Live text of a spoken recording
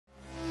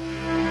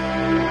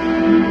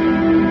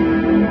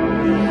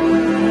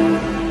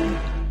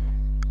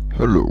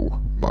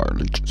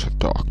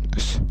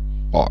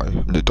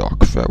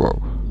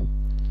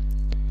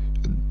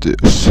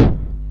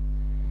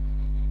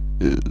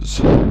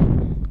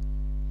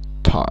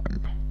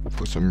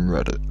for some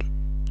Reddit.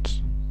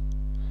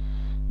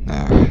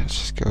 Now, let's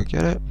just go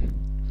get it.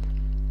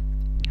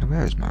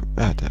 Where is my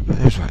Reddit?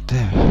 It's right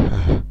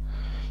there.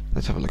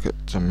 Let's have a look at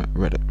some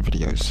Reddit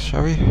videos,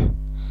 shall we?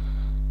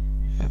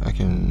 Yeah, I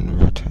can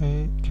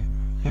rotate.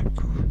 Yeah,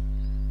 cool.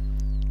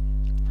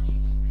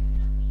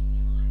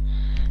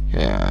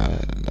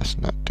 Yeah, let's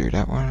not do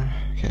that one.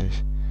 Okay.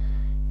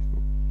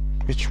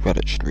 Which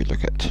Reddit should we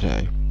look at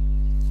today?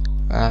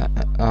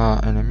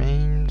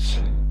 Enemies,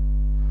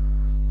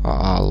 or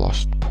our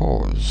Lost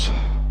Pause,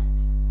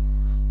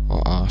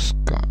 or our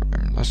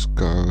Skyrim. Let's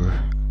go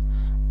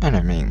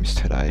Enemies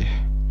today.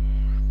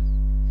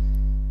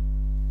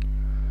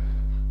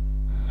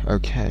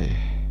 Okay,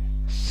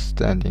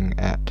 standing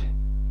at.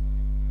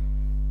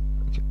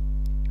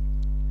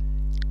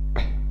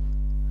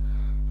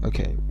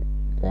 Okay,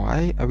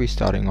 why are we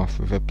starting off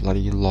with a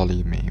bloody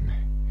lolly meme?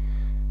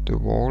 The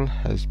role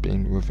has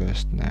been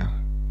reversed now.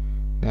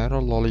 Now the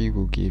lolly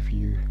will give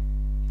you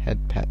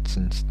head pats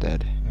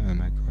instead. Oh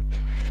my god.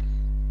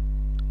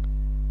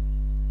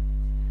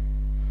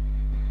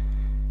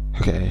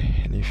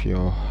 Okay, and if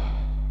you're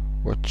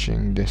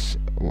watching this,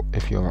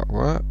 if you're at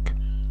work,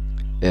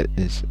 it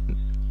is,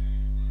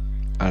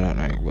 I don't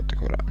know what to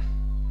call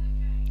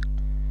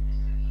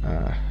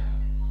that.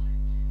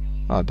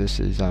 Oh, this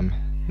is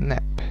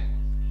NEP.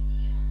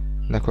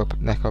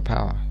 Necro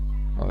Power.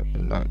 Oh,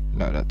 no,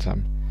 that's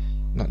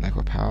not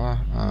Necro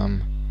Power.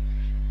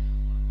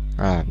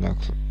 No,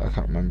 I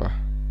can't remember.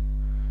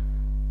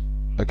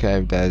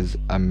 Okay, there's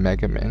a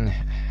Mega Man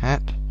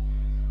hat,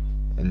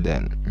 and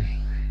then,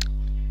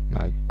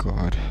 my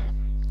god,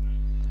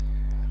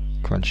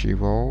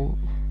 Crunchyroll,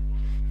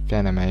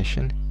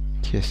 Fanimation,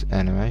 Kiss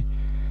Anime.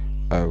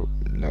 Oh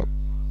no.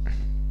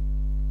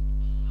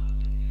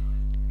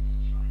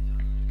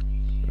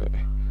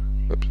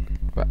 Oops,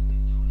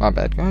 my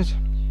bad, guys.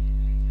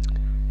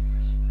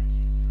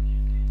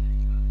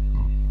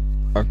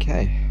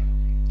 Okay.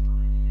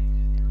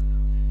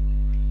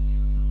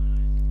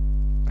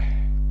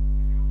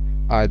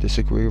 I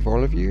disagree with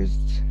all of you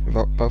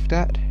about both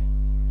that.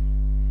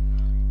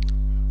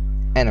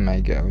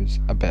 Anime girls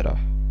are better.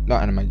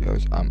 Not anime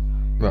girls,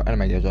 well,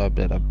 anime girls are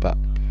better, but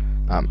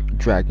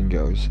Dragon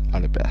girls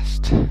are the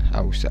best,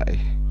 I will say.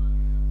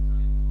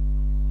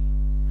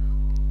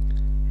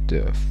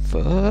 The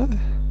fur?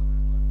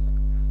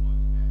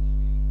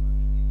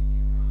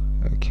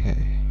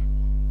 Okay.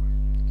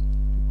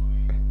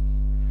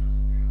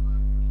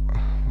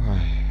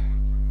 Why?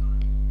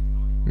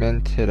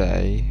 Men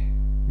today,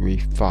 we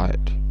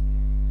fight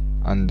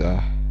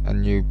under a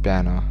new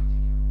banner,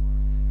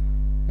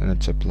 and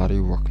it's a bloody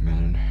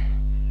Rockman.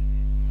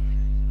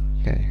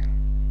 Okay,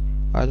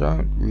 I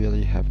don't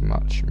really have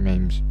much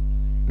main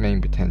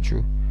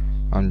potential.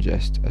 I'm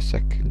just a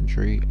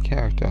secondary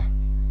character.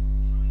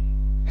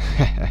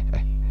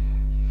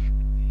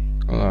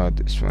 Oh,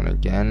 this one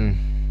again.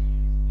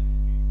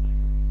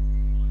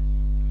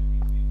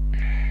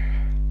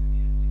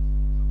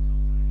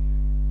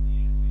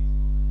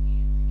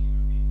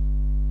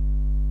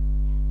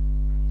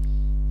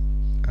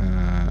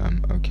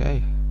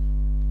 Okay.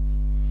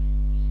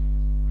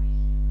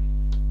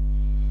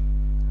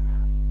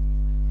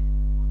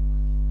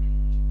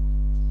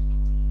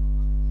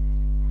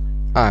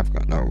 I've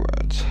got no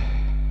words.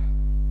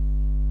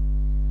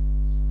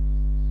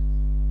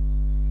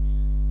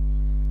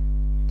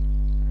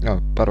 Oh,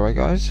 by the way,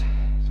 guys,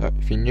 so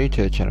if you're new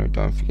to the channel,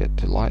 don't forget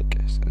to like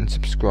and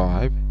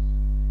subscribe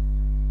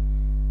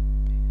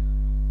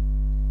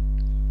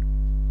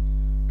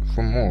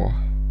for more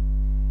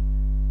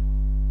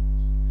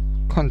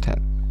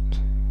content.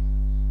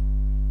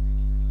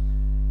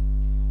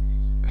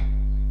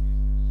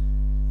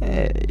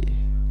 Hey,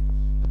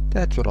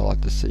 that's what I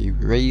like to see.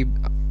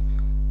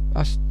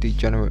 Us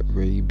degenerate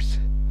reebs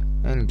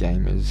and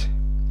gamers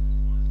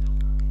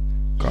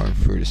going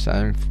through the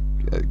same,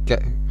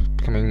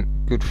 becoming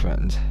good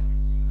friends.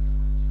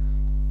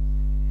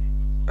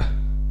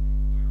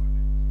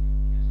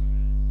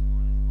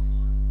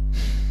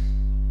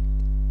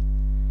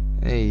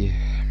 Hey,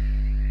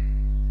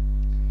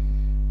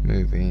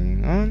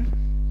 moving on.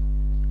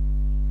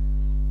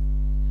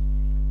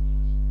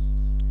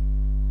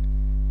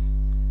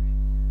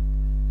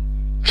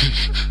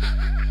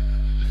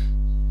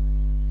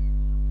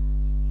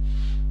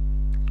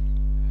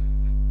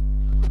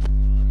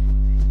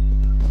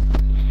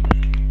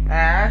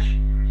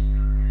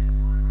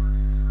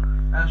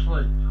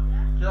 Ashley,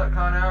 can you let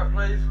Con out,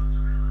 please?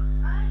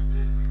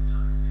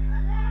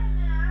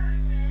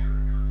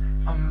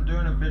 I'm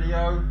doing a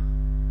video.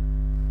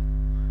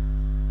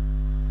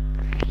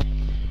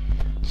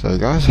 So,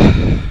 guys,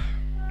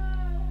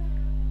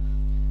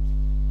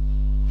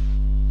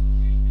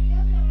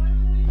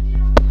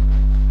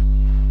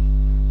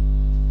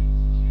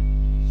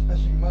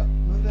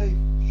 Monday,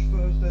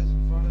 Thursdays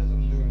and Fridays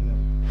I'm doing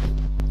them.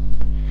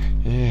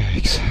 Yeah,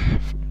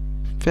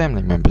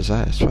 family members,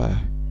 I swear.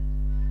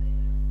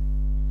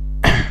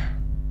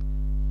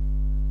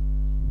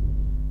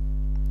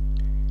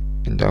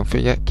 And don't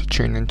forget to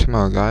tune in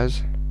tomorrow,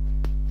 guys,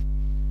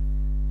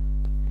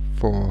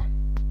 for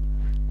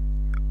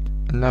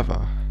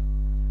another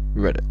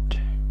Reddit.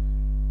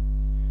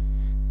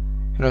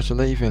 And also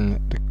leave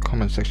in the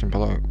comment section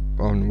below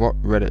on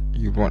what Reddit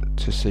you want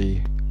to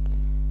see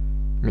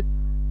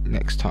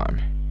next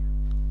time.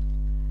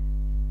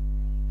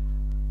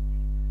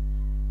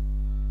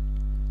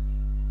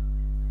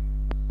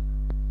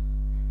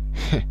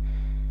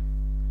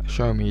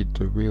 Show me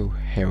the real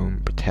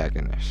harem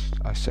protagonist.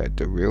 I said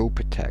the real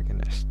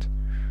protagonist.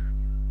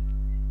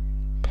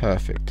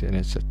 Perfect, and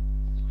it's a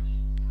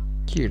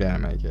cute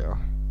anime girl.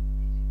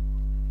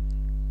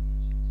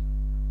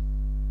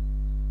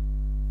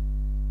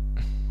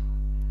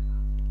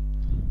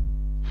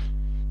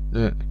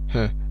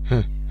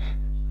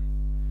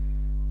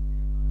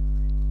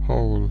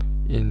 Hole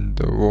in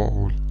the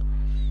wall.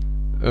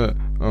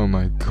 Oh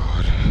my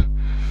god.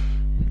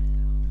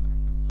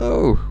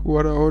 Oh,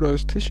 what are all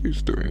those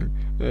tissues doing?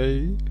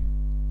 Hey?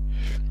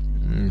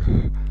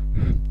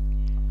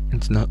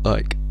 It's not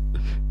like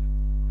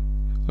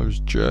I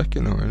was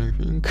jerking or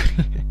anything.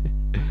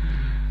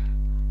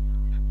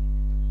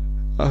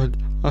 I'm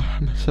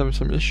having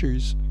some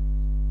issues.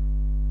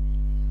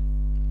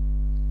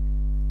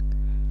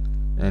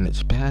 And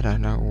it's bad I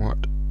know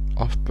what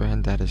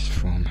off-brand that is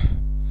from.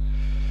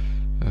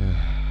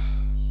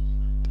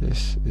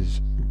 This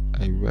is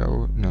a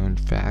well-known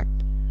fact.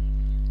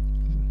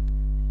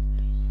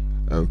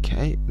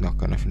 Okay, not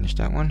gonna finish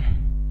that one.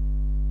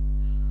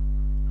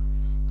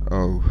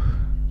 Oh.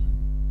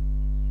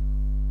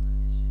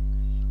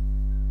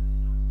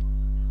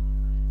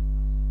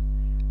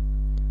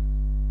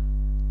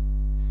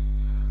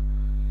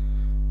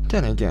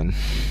 Then again,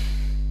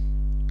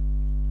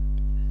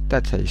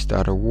 that's how you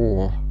start a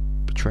war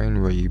between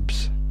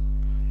Reebs.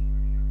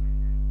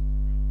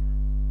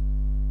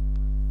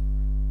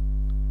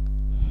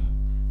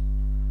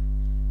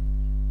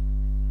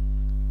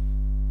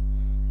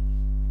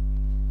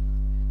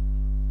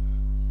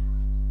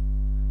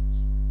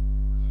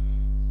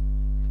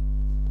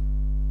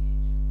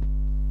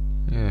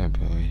 Yeah,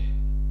 boy.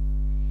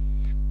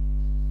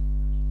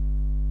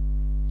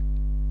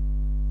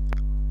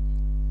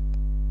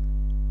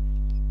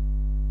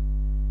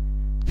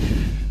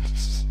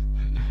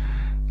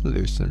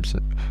 Lou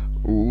Simpson.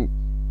 Ooh.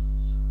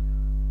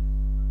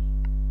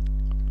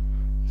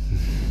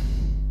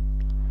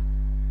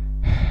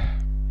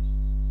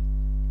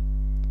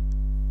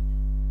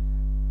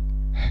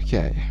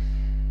 Okay.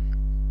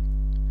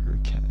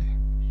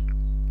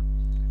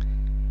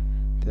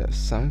 There are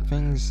some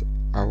things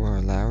I will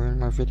allow in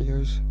my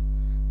videos,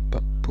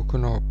 but Boku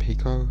no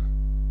Pico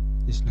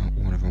is not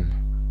one of them.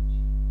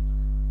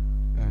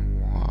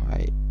 And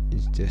why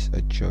is this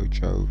a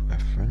JoJo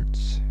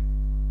reference?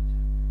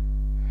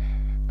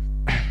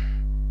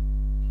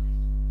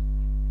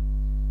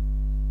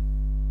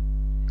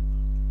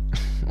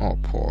 Oh,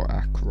 poor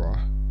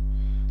Akira.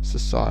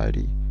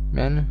 Society.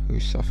 Men who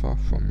suffer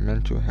from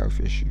mental health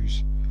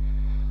issues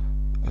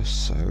are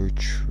so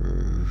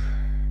true.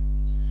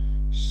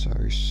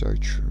 So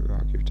true.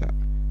 I'll give that.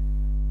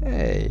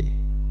 Hey,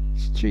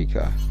 it's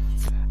Chica.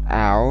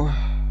 Ow.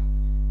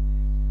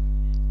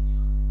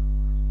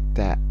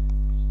 That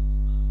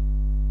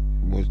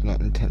was not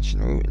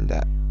intentional, and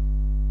that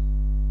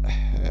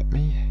hurt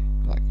me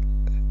like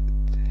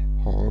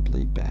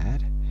horribly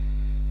bad.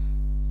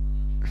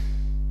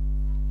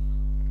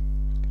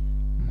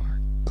 My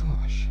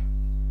gosh.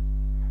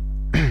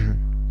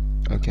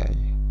 Okay,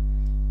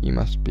 you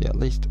must be at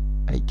least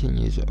 18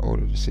 years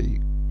older to see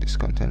this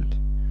content.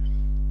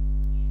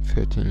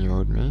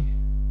 13-year-old me.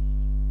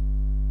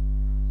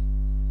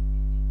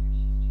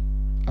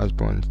 I was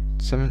born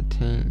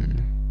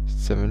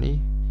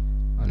 1770.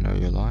 I know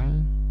you're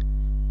lying,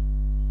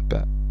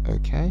 but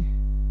okay.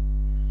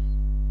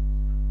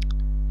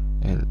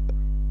 And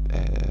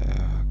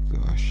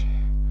gosh.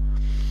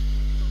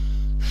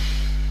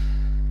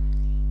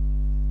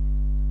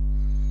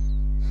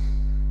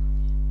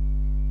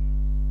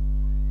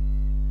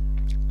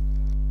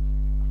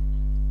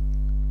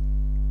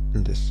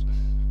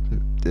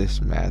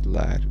 This mad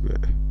lad.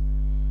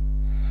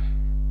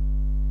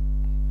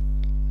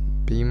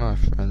 Be my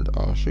friend,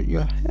 I'll shoot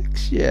your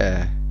hex,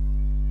 yeah.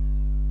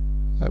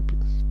 I'd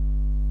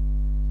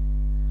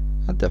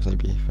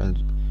definitely be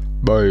friends.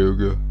 Bye,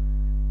 Yoga.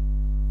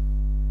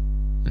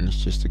 And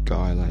it's just a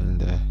guy laying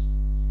there.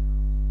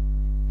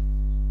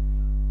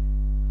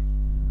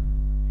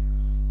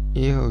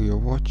 Ew, you're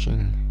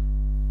watching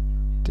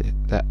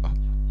that.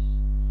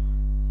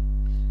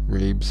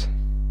 Reebs.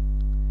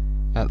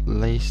 At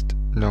least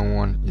no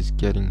one is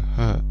getting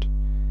hurt.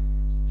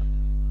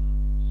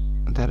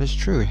 That is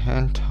true,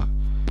 hentai.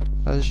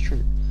 That is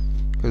true.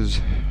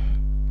 Because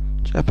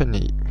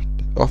Japanese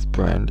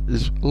off-brand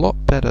is a lot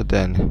better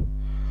than...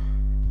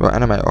 Well,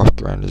 anime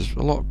off-brand is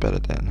a lot better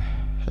than,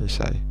 how you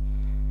say,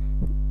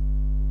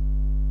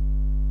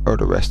 or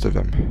the rest of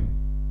them.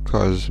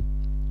 Because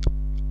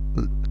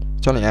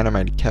it's only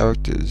animated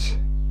characters,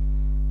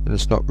 and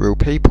it's not real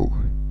people.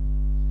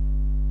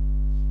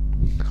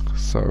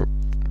 So,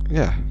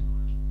 yeah.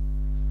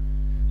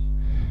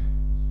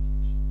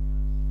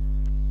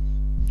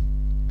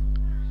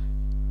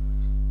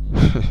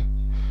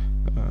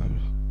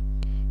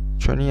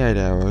 28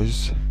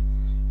 hours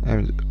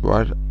and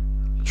right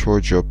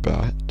towards your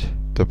butt,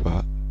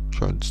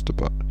 towards the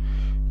butt.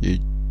 You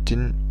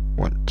didn't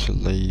want to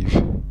leave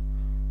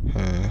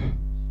her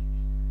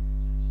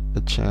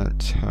a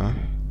chance, huh?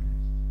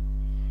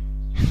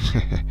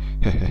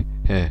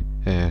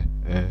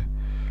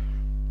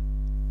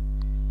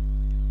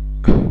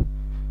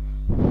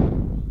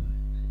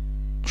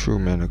 True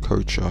man of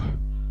culture.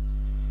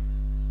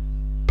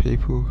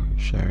 People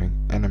sharing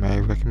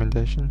anime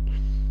recommendation.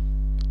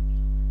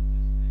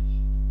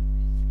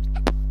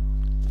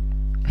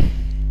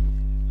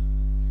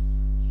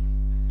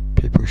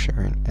 People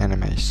sharing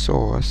anime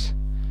source.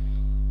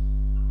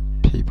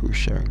 People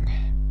sharing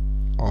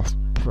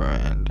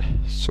off-brand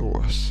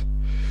source.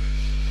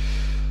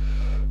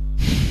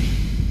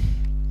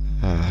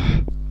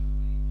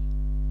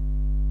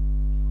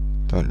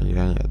 Don't need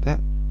any of that,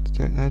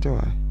 do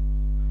I?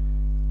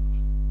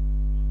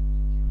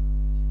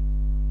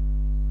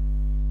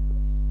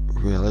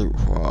 Really,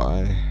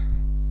 why?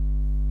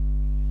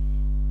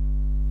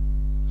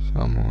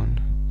 Someone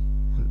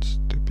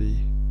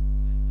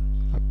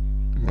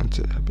wants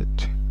it a bit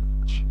too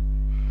much.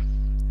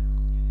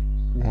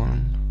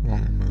 One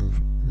wrong move,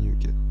 you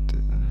get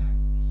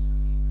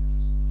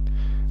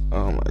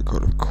oh my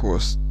god, of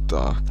course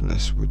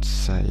Darkness would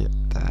say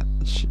that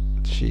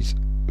she's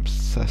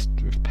obsessed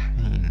with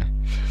pain.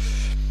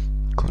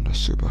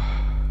 Konosuba.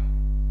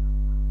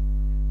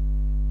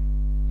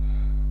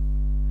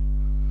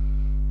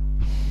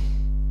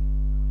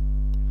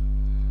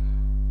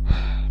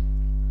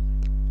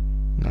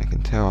 And I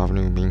can tell I haven't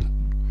even been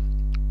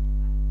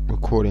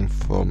recording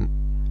for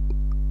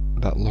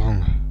that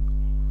long.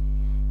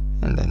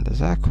 And then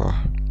there's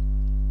Aqua.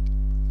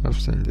 I've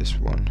seen this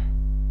one.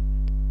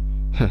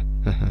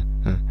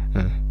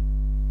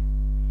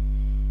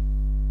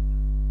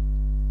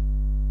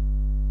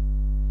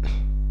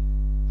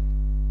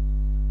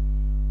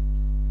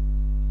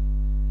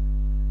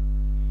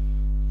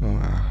 Oh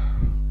wow.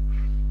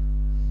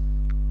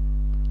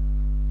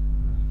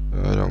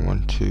 I don't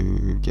want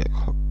to get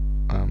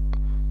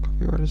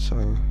copyrighted,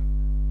 so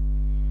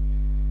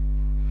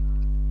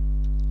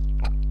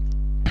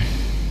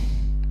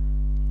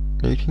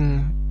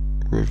meeting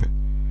with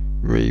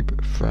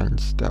Reeb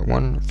friends. That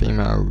one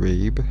female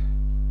Reeb.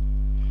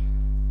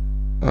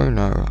 Oh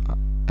no,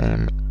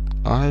 am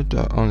I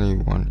the only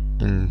one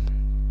in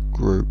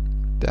group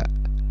that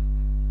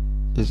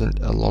isn't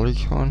a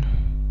lolicon?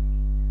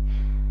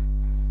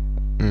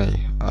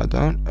 Me, I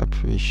don't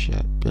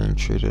appreciate being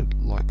treated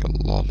like a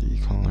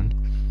lolicon,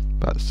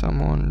 but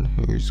someone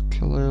who's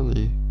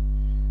clearly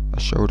a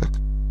shoulder.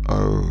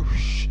 Oh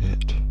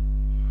shit.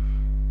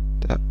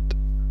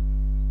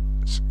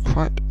 That's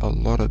quite a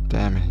lot of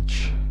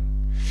damage.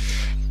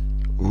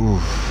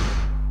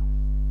 Oof.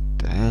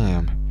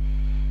 Damn.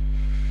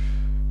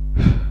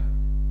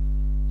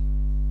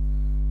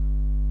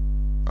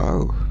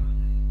 Oh.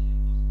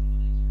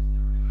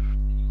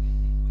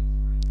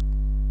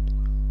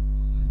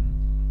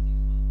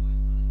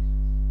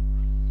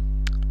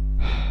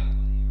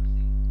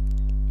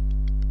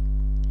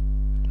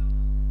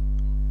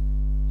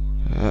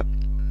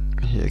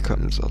 Here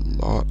comes a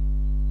lot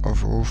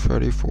of Rule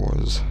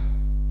 34s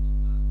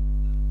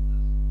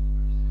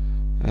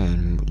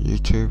and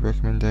YouTube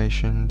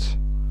recommendations.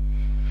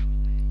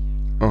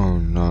 Oh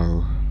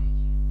no.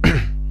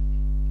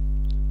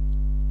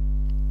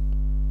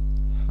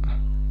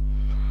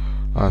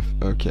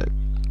 Okay,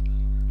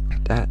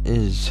 that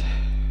is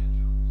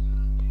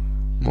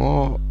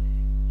more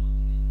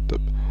the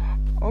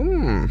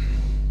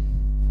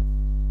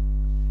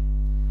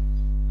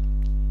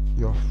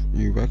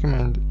you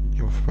recommend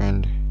your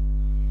friend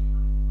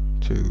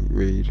to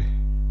read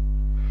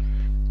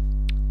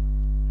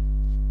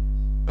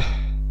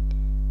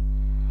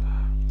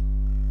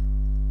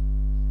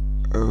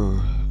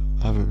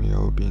haven't we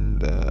all been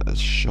there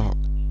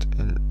shocked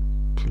and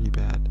pretty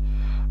bad?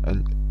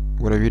 And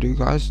whatever you do,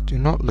 guys, do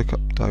not look up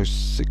those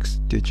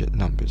 6-digit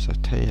numbers, I'll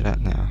tell you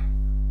that now.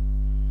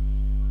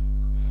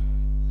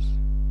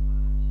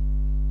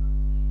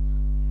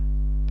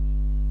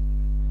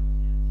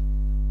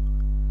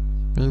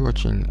 Me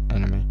watching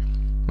anime,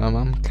 my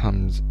mum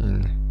comes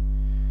in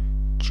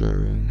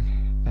during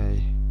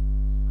a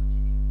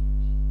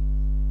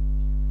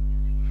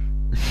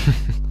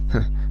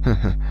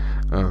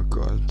oh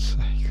God's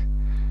sake,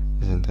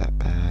 isn't that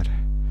bad?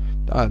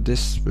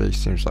 This really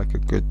seems like a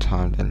good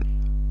time than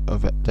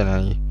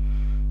any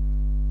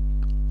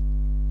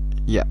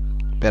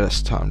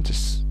best time to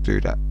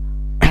do that.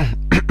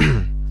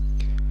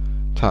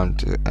 Time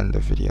to end the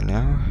video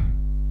now.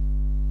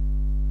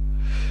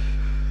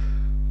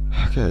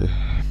 Okay,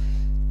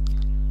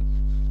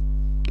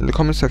 in the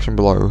comment section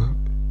below,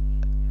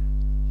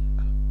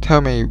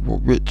 tell me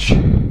which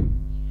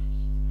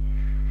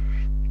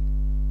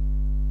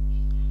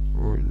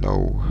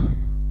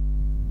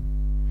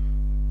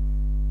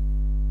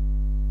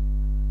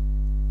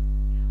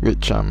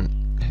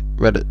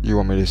Reddit you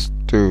want me to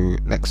do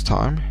next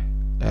time,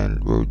 and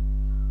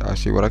I'll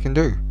see what I can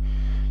do.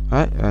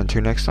 Alright,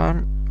 until next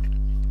time,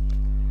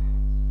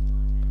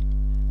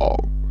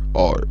 au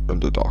I am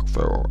the Dark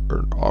Pharaoh,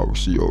 and I will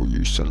see all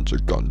you sons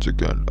of guns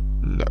again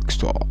next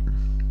time.